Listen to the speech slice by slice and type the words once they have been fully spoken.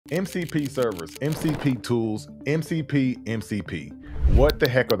MCP servers, MCP tools, MCP. What the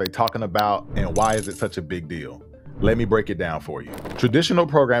heck are they talking about and why is it such a big deal? Let me break it down for you. Traditional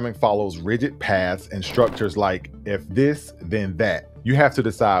programming follows rigid paths and structures like if this, then that. You have to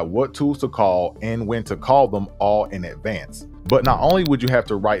decide what tools to call and when to call them all in advance. But not only would you have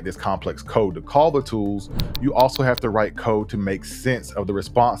to write this complex code to call the tools, you also have to write code to make sense of the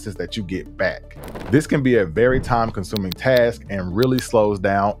responses that you get back. This can be a very time-consuming task and really slows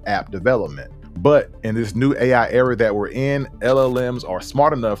down app development. But in this new AI era that we're in, LLMs are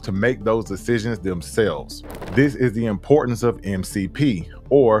smart enough to make those decisions themselves. This is the importance of MCP,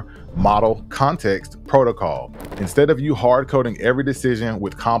 or Model Context Protocol. Instead of you hard coding every decision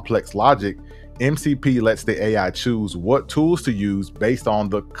with complex logic, MCP lets the AI choose what tools to use based on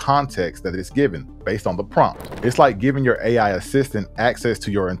the context that it's given, based on the prompt. It's like giving your AI assistant access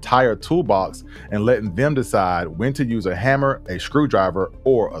to your entire toolbox and letting them decide when to use a hammer, a screwdriver,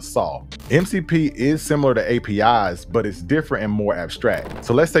 or a saw. MCP is similar to APIs, but it's different and more abstract.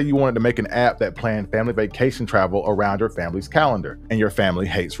 So let's say you wanted to make an app that planned family vacation travel around your family's calendar, and your family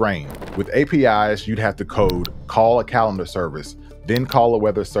hates rain. With APIs, you'd have to code, call a calendar service, then call a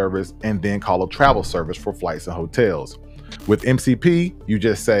weather service, and then call a travel service for flights and hotels. With MCP, you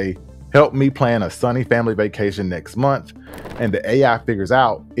just say, help me plan a sunny family vacation next month, and the AI figures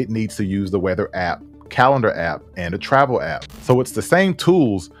out it needs to use the weather app, calendar app, and a travel app. So it's the same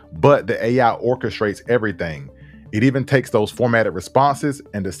tools, but the AI orchestrates everything. It even takes those formatted responses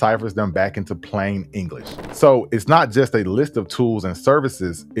and deciphers them back into plain English. So it's not just a list of tools and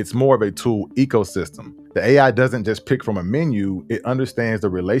services, it's more of a tool ecosystem. The AI doesn't just pick from a menu, it understands the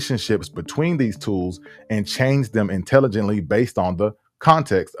relationships between these tools and changes them intelligently based on the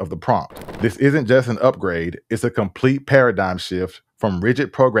context of the prompt. This isn't just an upgrade, it's a complete paradigm shift from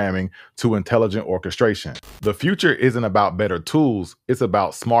rigid programming to intelligent orchestration. The future isn't about better tools, it's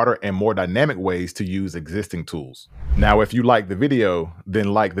about smarter and more dynamic ways to use existing tools. Now, if you like the video,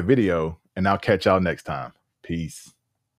 then like the video, and I'll catch y'all next time. Peace.